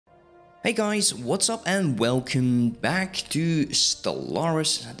Hey guys, what's up and welcome back to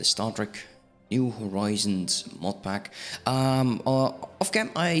Stellaris, the Star Trek New Horizons mod pack. Off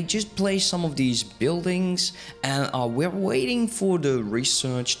cam, I just placed some of these buildings and we're waiting for the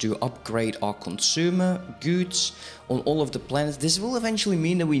research to upgrade our consumer goods on all of the planets. This will eventually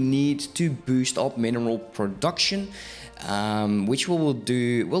mean that we need to boost up mineral production, which we'll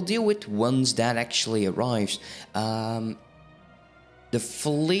deal with once that actually arrives. The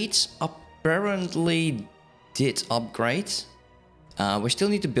fleets apparently did upgrade. We still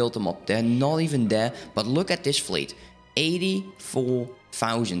need to build them up. They're not even there. But look at this fleet.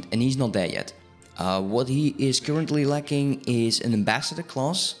 84,000. And he's not there yet. What he is currently lacking is an ambassador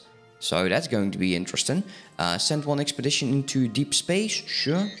class. So that's going to be interesting. Send one expedition into deep space.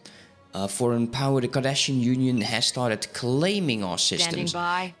 Sure. Foreign power, the Cardassian Union has started claiming our systems.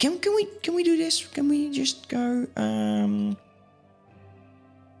 Standing by. Can we do this? Can we just go...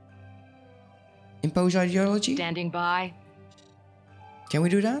 impose ideology? Standing by. Can we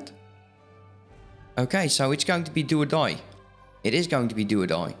do that? Okay, so it's going to be do or die. It is going to be do or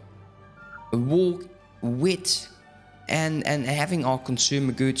die. A war with and having our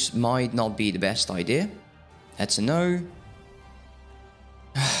consumer goods might not be the best idea. That's a no.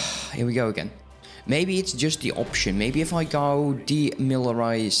 Here we go again. Maybe it's just the option. Maybe if I go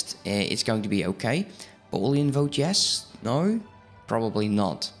demilitarized, it's going to be okay. Boolean vote yes? No? Probably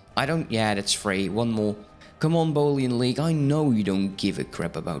not. I don't... Yeah, that's free. One more. Come on, Boolean League. I know you don't give a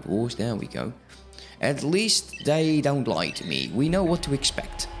crap about wars. There we go. At least they don't lie to me. We know what to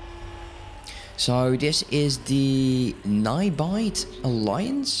expect. So this is the Nibite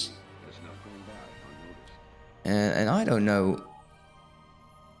Alliance. And I don't know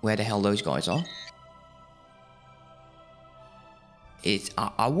where the hell those guys are.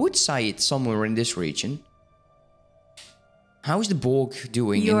 I would say it's somewhere in this region. How is the Borg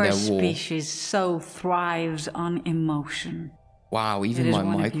doing in their war? Your species so thrives on emotion. Wow, even my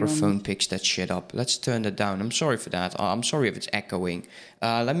microphone picks that shit up. Let's turn that down. I'm sorry for that. I'm sorry if it's echoing.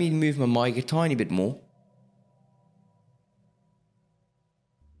 Let me move my mic a tiny bit more.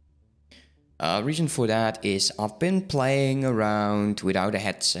 Reason for that is I've been playing around without a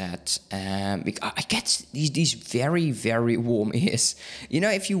headset. I get these very, very warm ears. You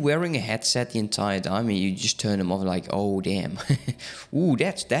know, if you're wearing a headset the entire time and you just turn them off like, oh damn, ooh,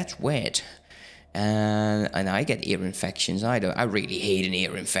 that's weird. And I get ear infections. I really hate an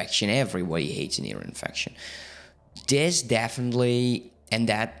ear infection. Everybody hates an ear infection. This definitely, and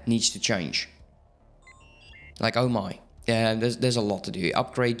that needs to change. Like, oh my, there's a lot to do.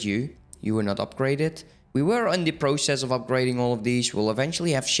 Upgrade you. You were not upgraded. We were in the process of upgrading all of these. We'll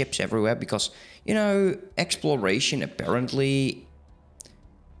eventually have ships everywhere because, you know, exploration apparently...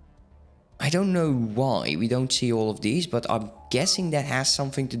 I don't know why we don't see all of these, but I'm guessing that has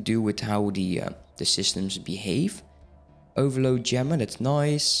something to do with how the systems behave. Overload jammer, that's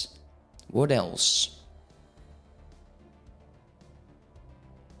nice. What else?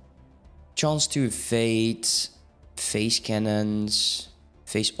 Chance to evade. Phase cannons.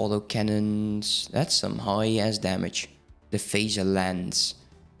 Phase auto cannons. That's some high ass damage. The phaser lens.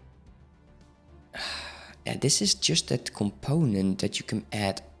 Yeah, this is just that component that you can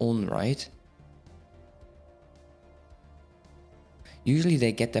add on, right? Usually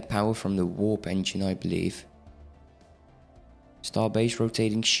they get their power from the warp engine, I believe. Starbase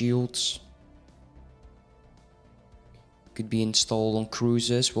rotating shields. Could be installed on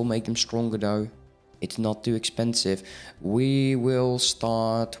cruisers. We'll make them stronger though. It's not too expensive. We will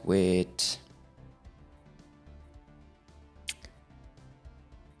start with...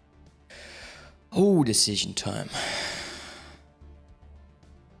 Oh, decision time.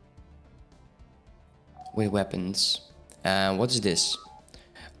 With weapons. What is this?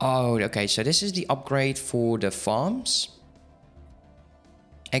 Oh, okay. So this is the upgrade for the farms.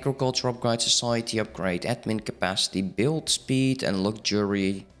 Agriculture upgrade, society upgrade, admin capacity, build speed and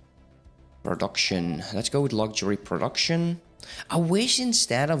luxury production. Let's go with luxury production. I wish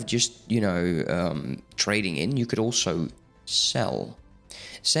instead of just, you know, trading in, you could also sell.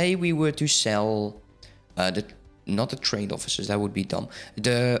 Say we were to sell not the trade officers, that would be dumb.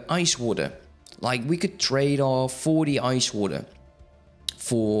 The ice water. Like we could trade off 40 ice water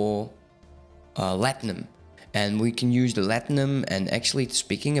for latinum. And we can use the latinum. And actually,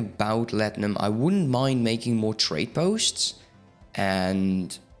 speaking about latinum, I wouldn't mind making more trade posts.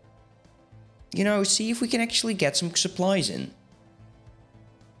 And... you know, see if we can actually get some supplies in.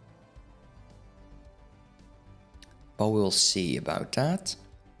 But we'll see about that.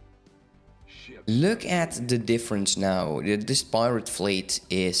 Look at the difference now. This pirate fleet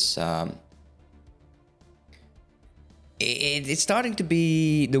is It's starting to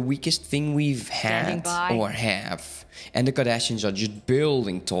be the weakest thing we've had or have. And the Kardashians are just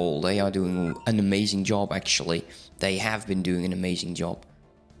building tall. They are doing an amazing job, actually. They have been doing an amazing job.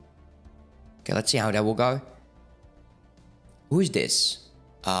 Okay, let's see how that will go. Who is this?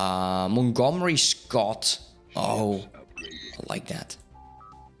 Montgomery Scott. Oh, I like that.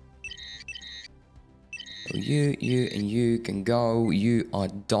 So you, and you can go. You are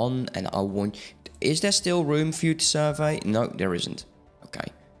done, and I want... Is there still room for you to survey? No, there isn't.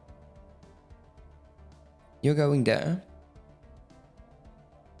 Okay. You're going there.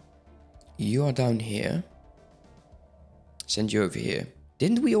 You are down here. Send you over here.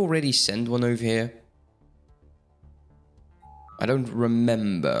 Didn't we already send one over here? I don't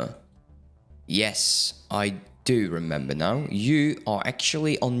remember. Yes, I do remember now. You are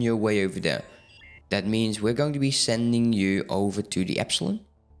actually on your way over there. That means we're going to be sending you over to the Epsilon.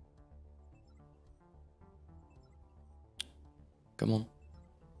 Come on.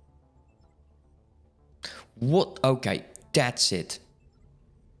 What? Okay, that's it.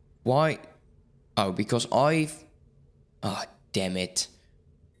 Why? Oh, because I've... Oh, damn it.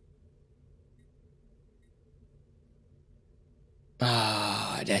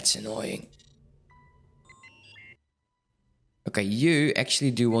 Ah, that's annoying. Okay, you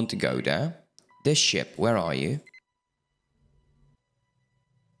actually do want to go there. This ship, where are you?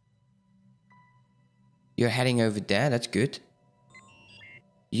 You're heading over there, that's good.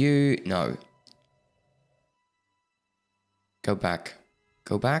 You... No. Go back.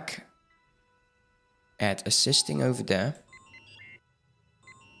 Go back. Add assisting over there.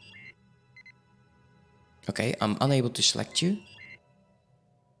 Okay, I'm unable to select you.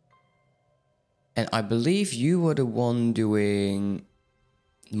 And I believe you were the one doing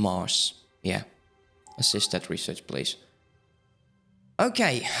Mars. Yeah. Assist that research, please.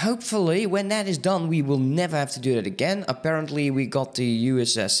 Okay, hopefully when that is done, we will never have to do that again. Apparently we got the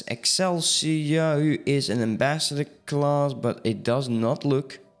USS Excelsior, who is an ambassador class, but it does not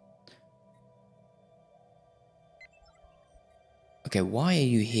look... Okay, why are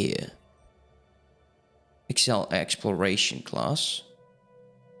you here? Exploration class.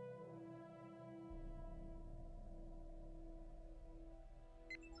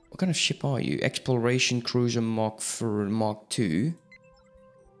 What kind of ship are you? Exploration Cruiser Mark II.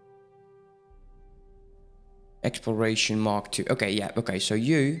 Exploration Mark II. Okay, yeah, okay, so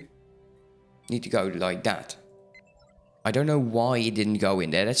you need to go like that. I don't know why it didn't go in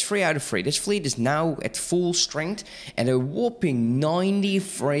there. That's 3 out of 3. This fleet is now at full strength and a whopping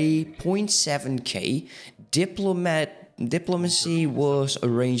 93.7k. Diplomacy was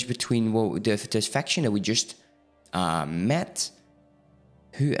arranged between this faction that we just met.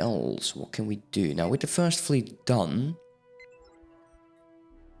 Who else? What can we do? Now, with the first fleet done...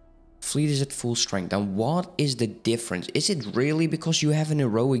 Fleet is at full strength. And what is the difference? Is it really because you have an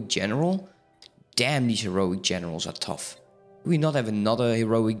heroic general? Damn, these heroic generals are tough. Do we not have another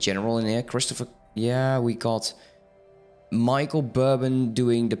heroic general in here? Christopher... Yeah, we got... Michael Bourbon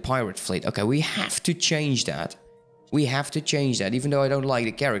doing the pirate fleet. Okay, we have to change that. We have to change that. Even though I don't like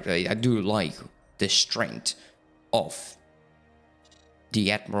the character, I do like the strength of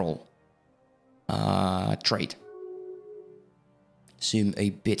the Admiral trait. Zoom a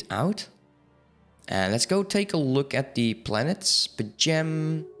bit out. And let's go take a look at the planets.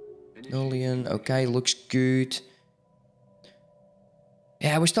 Pajam, Nolian, okay, looks good.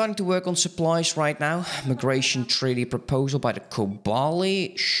 Yeah, we're starting to work on supplies right now. Migration treaty proposal by the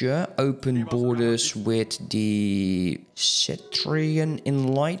Kobali. Sure, open borders with the Cetrian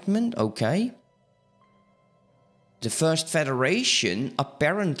Enlightenment, okay. The First Federation,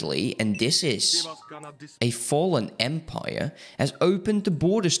 apparently, and this is a fallen empire, has opened the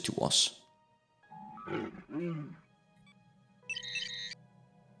borders to us.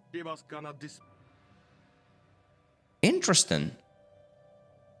 Interesting.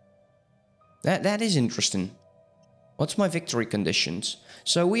 That is interesting. What's my victory conditions?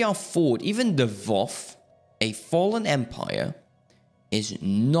 So we are forward. Even the VOF, a fallen empire, is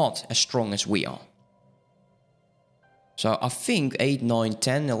not as strong as we are. So I think 8, 9,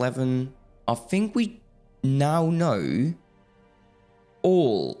 10, 11... I think we now know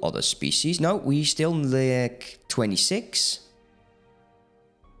all other species. No, we still lack 26.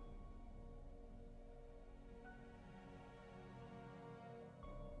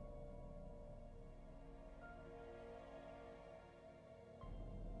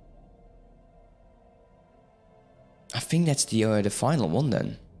 I think that's the final one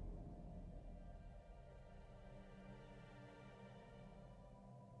then.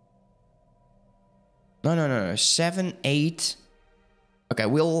 No. 7, 8. Okay,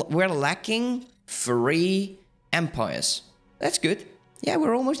 we're lacking 3 empires. That's good. Yeah,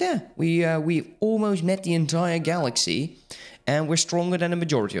 we're almost there. We almost met the entire galaxy, and we're stronger than the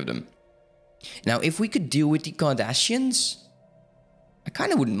majority of them. Now, if we could deal with the Cardassians, I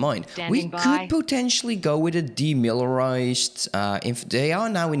kind of wouldn't mind. We could potentially go with a demilitarized... if they are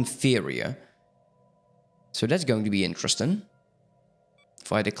now inferior. So that's going to be interesting.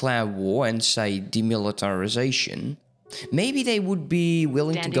 If I declare war and say demilitarization, maybe they would be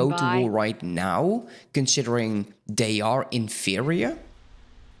willing to go to war right now, considering they are inferior.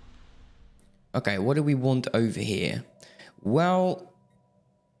 Okay, what do we want over here? Well...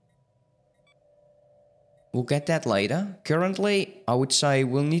 we'll get that later. Currently, I would say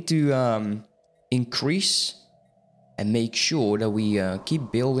we'll need to increase and make sure that we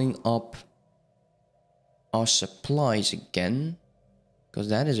keep building up our supplies again. Because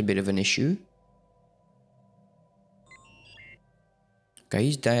that is a bit of an issue. Okay,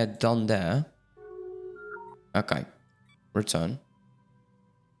 he's done there. Okay, return.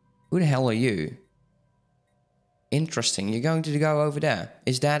 Who the hell are you? Interesting, you're going to go over there.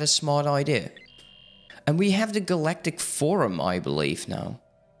 Is that a smart idea? And we have the Galactic Forum, I believe, now.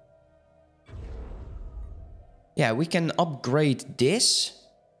 Yeah, we can upgrade this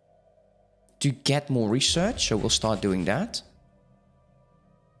to get more research, so we'll start doing that.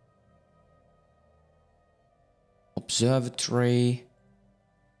 Observatory.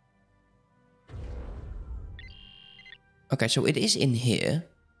 Okay, so it is in here.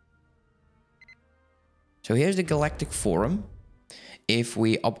 So here's the Galactic Forum. If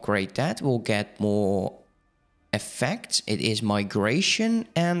we upgrade that, we'll get more effects. It is migration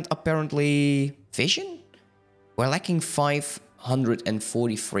and apparently vision. We're lacking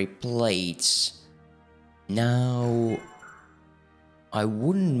 543 plates. Now, I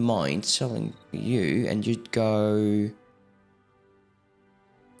wouldn't mind selling you and just go...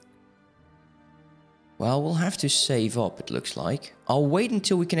 well, we'll have to save up, it looks like. I'll wait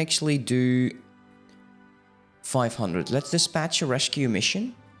until we can actually do 500. Let's dispatch a rescue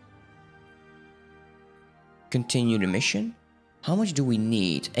mission. Continue the mission. How much do we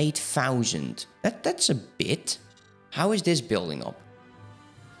need? 8,000. That's a bit. How is this building up?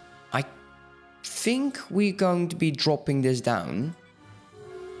 I think we're going to be dropping this down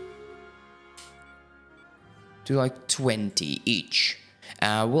to like 20 each.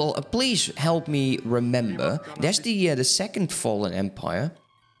 Well, please help me remember. There's the second fallen empire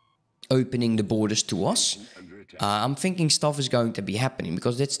opening the borders to us. I'm thinking stuff is going to be happening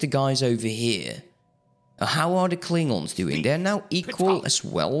because that's the guys over here. How are the Klingons doing? They're now equal as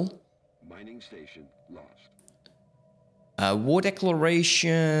well. Mining station lost. War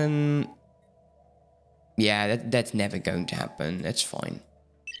declaration. Yeah, that's never going to happen. That's fine.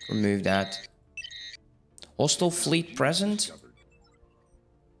 Remove that. Hostile fleet present.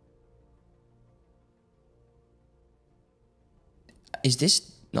 Is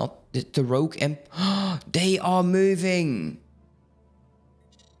this not the rogue they are moving.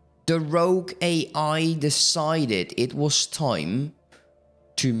 The rogue AI decided it was time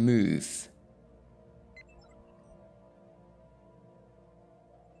to move.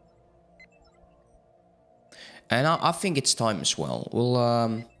 And I think it's time as well.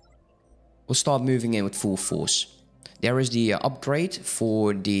 We'll start moving in with full force. There is the upgrade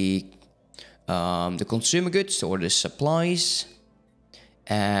for the consumer goods or the supplies.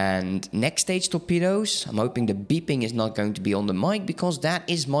 And next stage torpedoes. I'm hoping the beeping is not going to be on the mic because that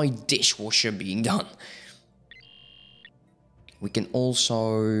is my dishwasher being done. We can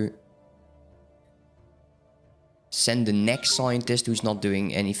also send the next scientist who's not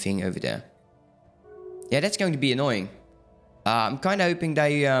doing anything over there. Yeah, that's going to be annoying. I'm kind of hoping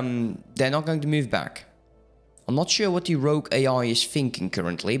they're not going to move back. I'm not sure what the rogue AI is thinking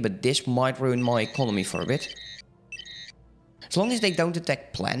currently, but this might ruin my economy for a bit. As long as they don't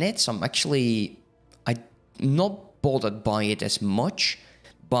attack planets, I'm not bothered by it as much.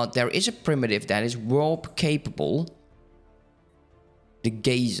 But there is a primitive that is warp capable. The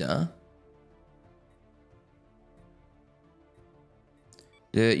Gazer.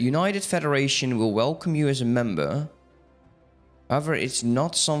 The United Federation will welcome you as a member. However, it's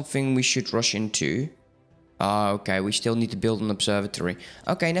not something we should rush into. Ah, okay, we still need to build an observatory.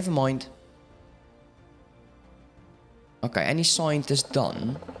 Okay, never mind. Okay, any scientist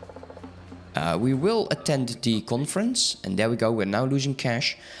done? We will attend the conference. And there we go, we're now losing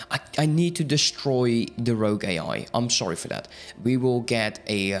cash. I need to destroy the rogue AI. I'm sorry for that. We will get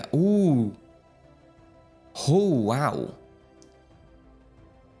a... ooh. Oh, wow.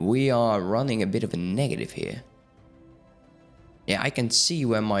 We are running a bit of a negative here. Yeah, I can see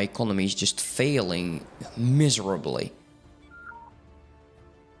where my economy is just failing miserably.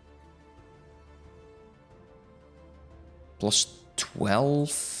 Plus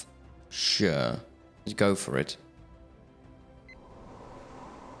 12? Sure. Let's go for it.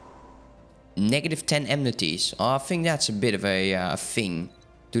 Negative 10 enmities. I think that's a bit of a thing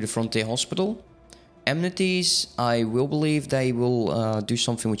to the Frontier Hospital. Enmities, I will believe they will do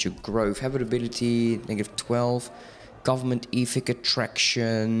something with your growth. Habitability, negative 12. Government ethic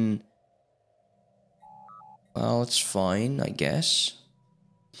attraction. Well, it's fine, I guess.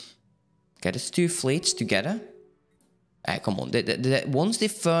 Okay, that's 2 fleets together. Come on. Once the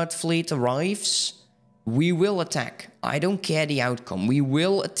 3rd fleet arrives, we will attack. I don't care the outcome. We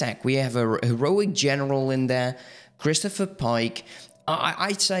will attack. We have a heroic general in there, Christopher Pike.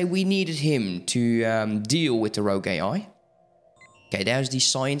 I'd say we needed him to deal with the rogue AI. Okay, there's the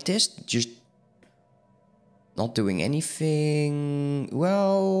scientist, just not doing anything.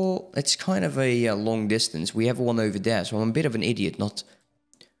 Well, it's kind of a long distance. We have one over there, so I'm a bit of an idiot not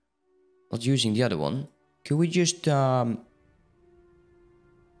using the other one. Could we just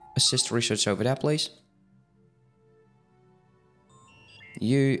assist research over there, please?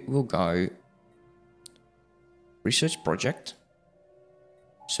 You will go research project.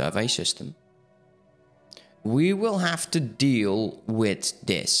 Survey system. We will have to deal with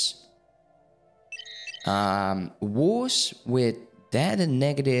this. Wars with that and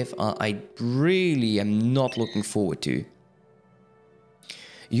negative, I really am not looking forward to.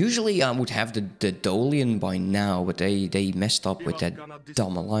 Usually I would have the Dolian by now, but they messed up with that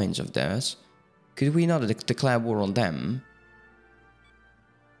dumb alliance of theirs. Could we not declare war on them?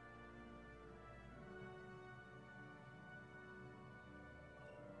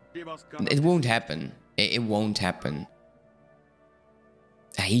 It won't happen. It won't happen.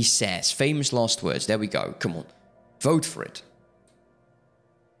 He says, famous last words. There we go. Come on. Vote for it.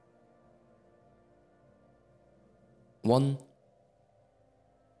 1.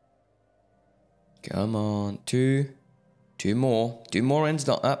 Come on. 2. 2 more. 2 more ends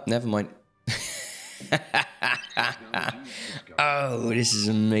done. Up. Never mind. Oh, this is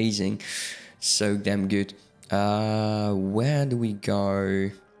amazing. So damn good. Where do we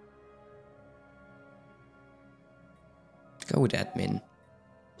go? Go with admin.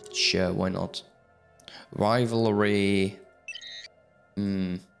 Sure, why not? Rivalry.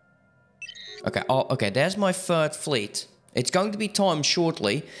 Okay, okay, there's my 3rd fleet. It's going to be time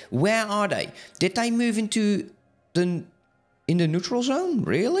shortly. Where are they? Did they move into in the neutral zone?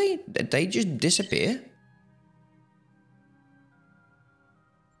 Really? Did they just disappear?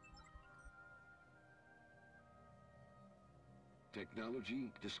 Technology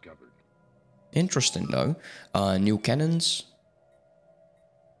discovered. Interesting though. New cannons.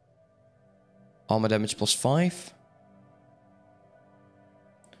 Armor damage plus 5.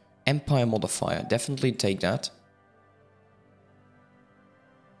 Empire modifier. Definitely take that.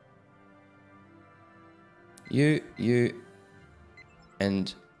 You,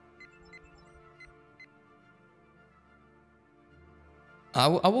 and I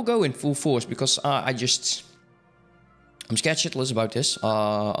will go in full force because I'm scared shitless about this.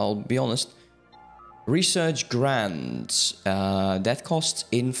 I'll be honest. Research grants. That costs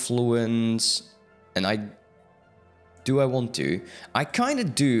influence, and I want to. I kind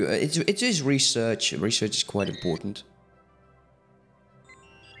of do. It is research. Research is quite important.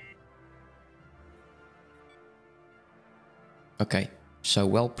 Okay, so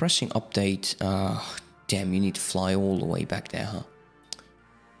while pressing update, damn, you need to fly all the way back there, huh?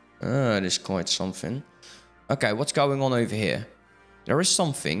 That is quite something. Okay, what's going on over here? There is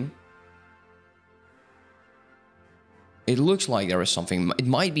something. It looks like there is something. It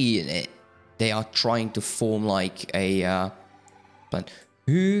might be in it. They are trying to form like a plan.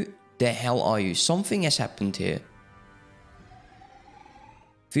 Who the hell are you? Something has happened here.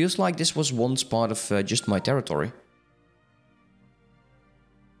 Feels like this was once part of just my territory.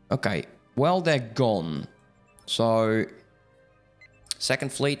 Okay, well, they're gone. So, 2nd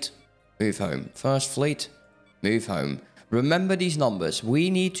fleet, move home. 1st fleet, move home. Remember these numbers. We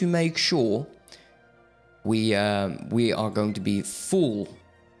need to make sure we are going to be full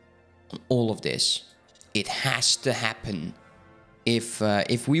on all of this. It has to happen.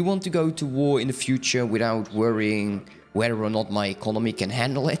 If we want to go to war in the future without worrying whether or not my economy can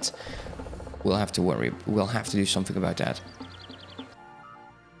handle it, we'll have to worry. We'll have to do something about that.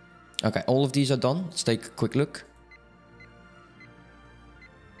 Okay, all of these are done. Let's take a quick look.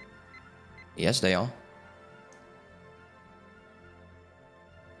 Yes, they are.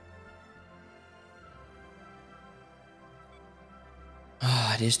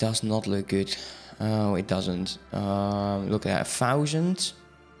 Ah, this does not look good. Oh, it doesn't. Look at 1,000.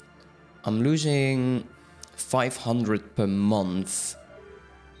 I'm losing 500 per month.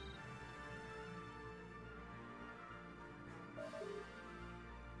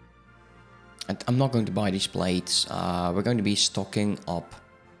 I'm not going to buy these plates. We're going to be stocking up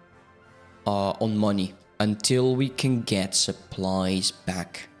on money until we can get supplies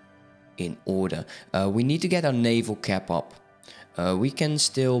back in order. We need to get our naval cap up. We can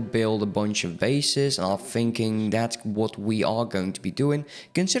still build a bunch of bases, and I'm thinking that's what we are going to be doing,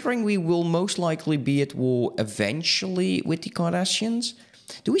 considering we will most likely be at war eventually with the Cardassians.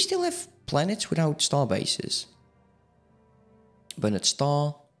 Do we still have planets without star bases? Burnham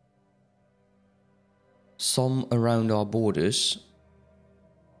Star. Some around our borders.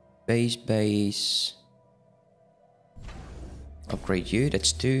 Base. Upgrade you,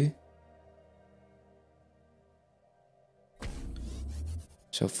 that's 2.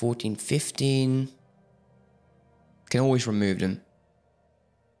 So 14, 15. Can always remove them.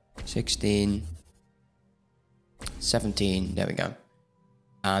 16. 17, there we go.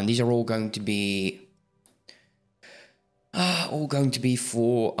 And these are all going to be...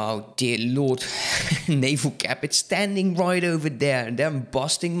 for, oh dear lord, naval cap. It's standing right over there, and I'm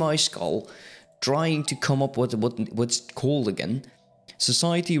busting my skull, trying to come up with what's called again.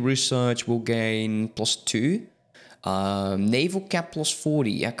 Society research will gain +2. Naval cap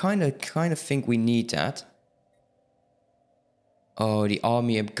 +40. I kind of think we need that. Oh, the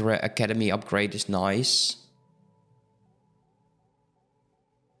Army Academy upgrade is nice.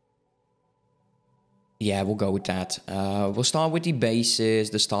 Yeah, we'll go with that. We'll start with the bases,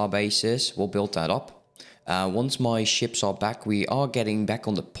 the star bases. We'll build that up. Once my ships are back, we are getting back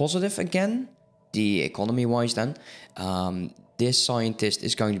on the positive again, the economy-wise then. This scientist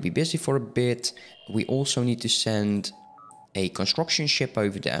is going to be busy for a bit. We also need to send a construction ship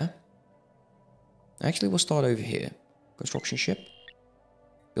over there. Actually, we'll start over here. Construction ship.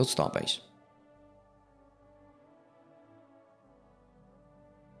 Build starbase.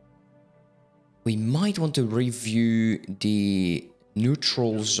 We might want to review the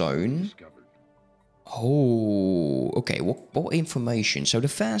neutral zone. Oh, okay. What information? So the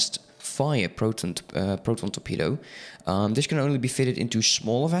fast fire proton torpedo. This can only be fitted into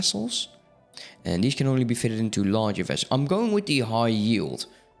smaller vessels, and these can only be fitted into larger vessels. I'm going with the high yield.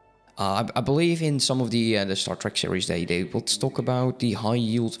 I believe in some of the Star Trek series they will talk about the high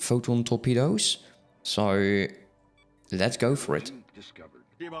yield photon torpedoes. So let's go for it.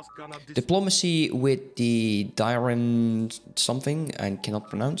 Diplomacy with the Dyran something I cannot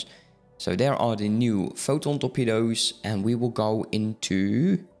pronounce. So there are the new photon torpedoes, and we will go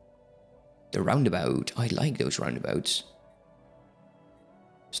into the roundabout. I like those roundabouts.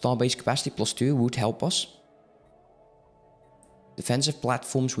 Starbase capacity +2 would help us. Defensive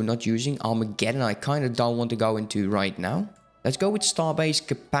platforms we're not using. Armageddon I kind of don't want to go into right now. Let's go with starbase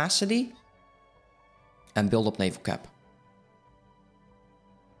capacity and build up naval cap.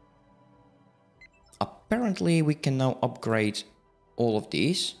 Apparently we can now upgrade all of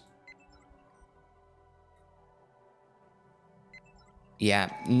these.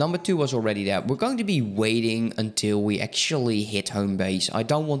 Yeah, number 2 was already there. We're going to be waiting until we actually hit home base. I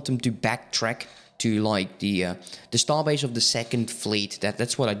don't want them to backtrack to like the starbase of the 2nd fleet.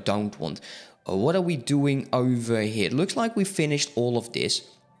 That's what I don't want. What are we doing over here? It looks like we finished all of this.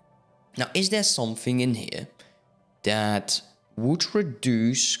 Now, is there something in here that would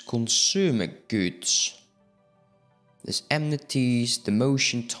reduce consumer goods? There's amenities,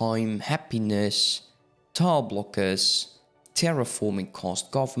 demotion time, happiness, tile blockers, terraforming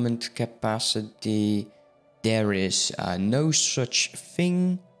cost, government capacity. There is no such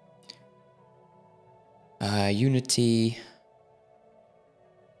thing. Unity.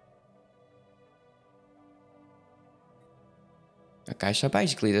 Okay, so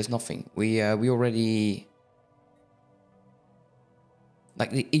basically there's nothing. We already...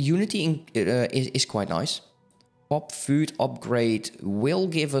 Like the Unity is quite nice. Pop food upgrade will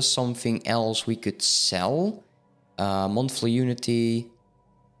give us something else we could sell. Monthly Unity.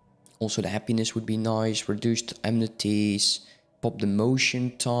 Also the happiness would be nice. Reduced amenities. Pop the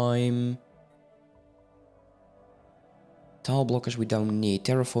motion time. Tile blockers we don't need.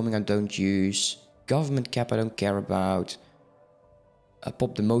 Terraforming I don't use. Government cap I don't care about.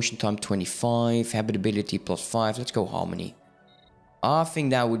 Pop the motion time 25. Habitability +5. Let's go harmony. I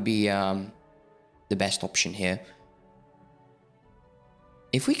think that would be the best option here.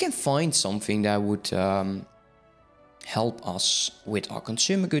 If we can find something that would help us with our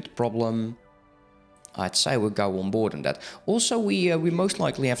consumer good problem, I'd say we'll go on board on that. Also, we most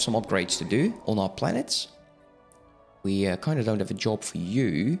likely have some upgrades to do on our planets. We kind of don't have a job for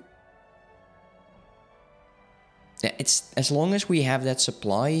you. It's as long as we have that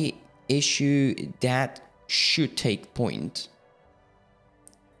supply issue, that should take point.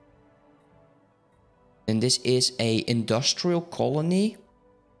 And this is a industrial colony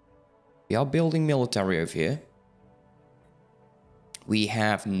We are building military over here. We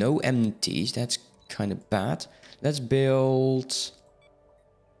have no empties. That's kind of bad. Let's build...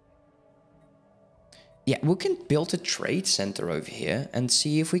 Yeah, we can build a trade center over here and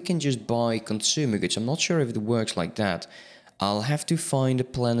see if we can just buy consumer goods. I'm not sure if it works like that. I'll have to find a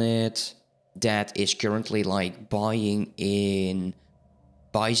planet that is currently like buying in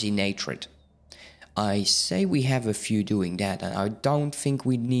bisinate. I say we have a few doing that, and I don't think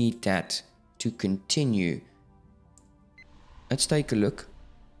we need that to continue. Let's take a look.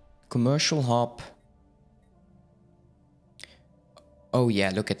 Commercial hub. Oh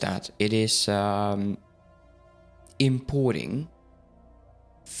yeah, look at that. It is importing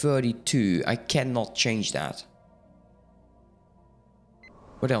 32. I cannot change that.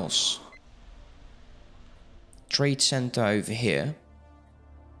 What else? Trade center over here.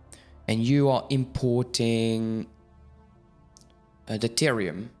 And you are importing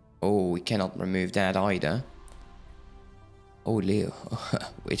deuterium. Oh, we cannot remove that either. Oh, Leo.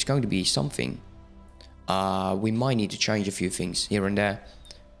 It's going to be something. We might need to change a few things here and there.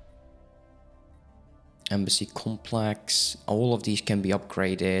 Embassy complex. All of these can be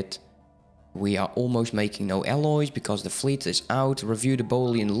upgraded. We are almost making no alloys because the fleet is out. Review the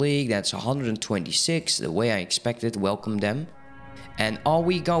Bolian League. That's 126. The way I expected. Welcome them. And are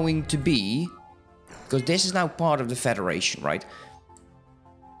we going to be... Because this is now part of the Federation, right?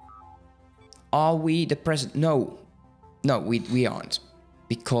 Are we the president? No. No, we aren't.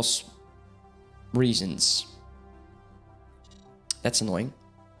 Because... reasons. That's annoying.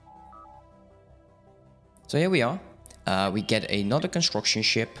 So here we are. We get another construction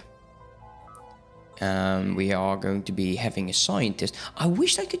ship. We are going to be having a scientist. I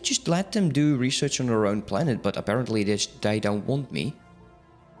wish I could just let them do research on their own planet, but apparently they don't want me.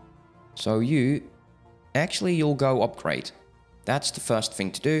 So you'll go upgrade. That's the first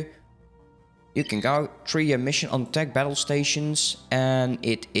thing to do. You can go 3-year mission on tech battle stations, and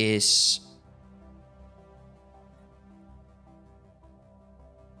it is...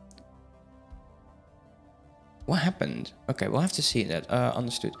 What happened? Okay, we'll have to see that.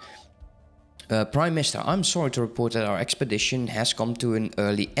 Understood. Prime Minister, I'm sorry to report that our expedition has come to an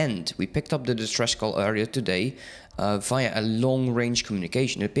early end. We picked up the distress call earlier today via a long-range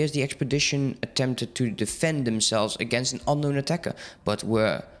communication. It appears the expedition attempted to defend themselves against an unknown attacker, but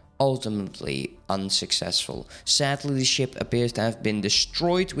were ultimately unsuccessful. Sadly, the ship appears to have been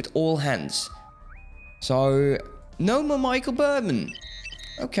destroyed with all hands. So, no more Michael Burnham.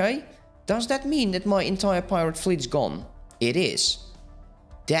 Okay. Does that mean that my entire pirate fleet's gone? It is.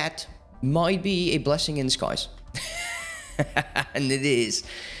 That might be a blessing in disguise. And it is.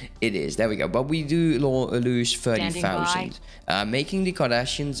 It is. There we go. But we do lose 30,000. Making the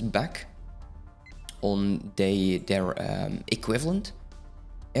Kardashians back on their equivalent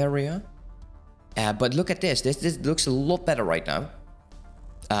area. But look at this. This looks a lot better right now.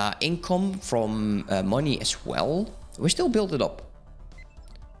 Income from money as well. We still build it up.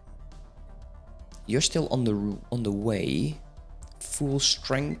 You're still on the way. Full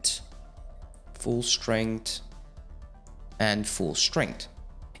strength, and full strength.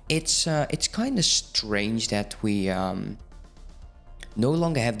 It's kind of strange that we no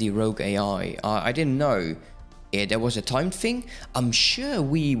longer have the rogue AI. I didn't know there was a time thing. I'm sure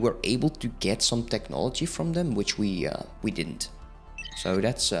we were able to get some technology from them, which we didn't. So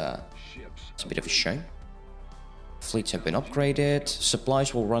it's a bit of a shame. Fleets have been upgraded.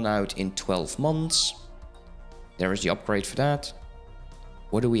 Supplies will run out in 12 months. There is the upgrade for that.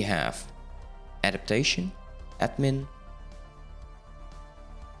 What do we have? Adaptation? Admin?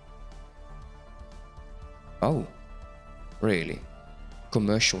 Oh. Really?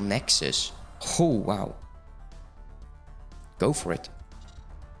 Commercial nexus? Oh, wow. Go for it.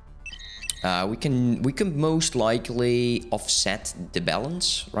 We can most likely offset the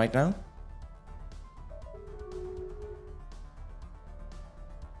balance right now.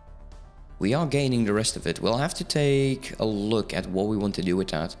 We are gaining the rest of it. We'll have to take a look at what we want to do with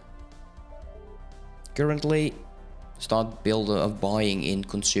that. Currently, start buying in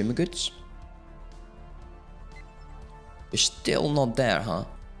consumer goods. You're still not there, huh?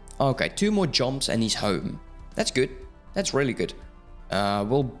 Okay, 2 more jumps and he's home. That's good. That's really good.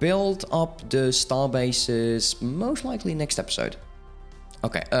 We'll build up the star bases most likely next episode.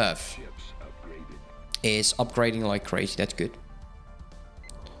 Okay, Earth is upgrading like crazy. That's good.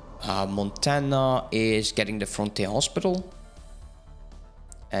 Montana is getting the Frontier Hospital.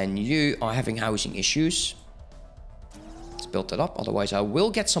 And you are having housing issues. Let's build that up, otherwise I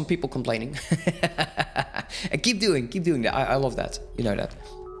will get some people complaining. And keep doing that. I love that. You know that.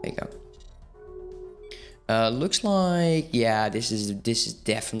 There you Looks like, yeah, this is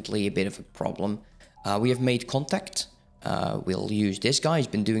definitely a bit of a problem. We have made contact. We'll use this guy. He's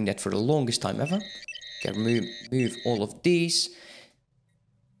been doing that for the longest time ever. Okay, move all of these.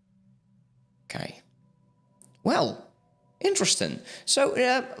 Okay. Well, interesting. So,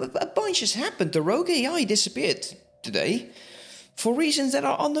 a bunch has happened. The rogue AI disappeared today for reasons that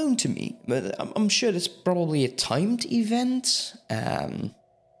are unknown to me. But I'm sure that's probably a timed event.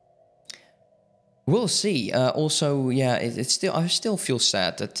 We'll see. Also, yeah, it's still. I still feel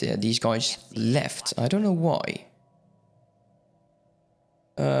sad that these guys left. I don't know why.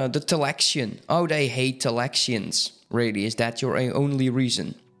 The Talaxian. Oh, they hate Talaxians. Really, is that your only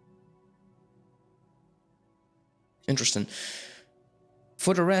reason? Interesting.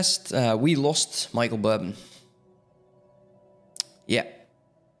 For the rest, we lost Michael Burnham. Yeah.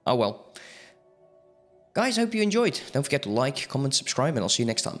 Oh well. Guys, hope you enjoyed. Don't forget to like, comment, subscribe, and I'll see you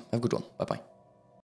next time. Have a good one. Bye-bye.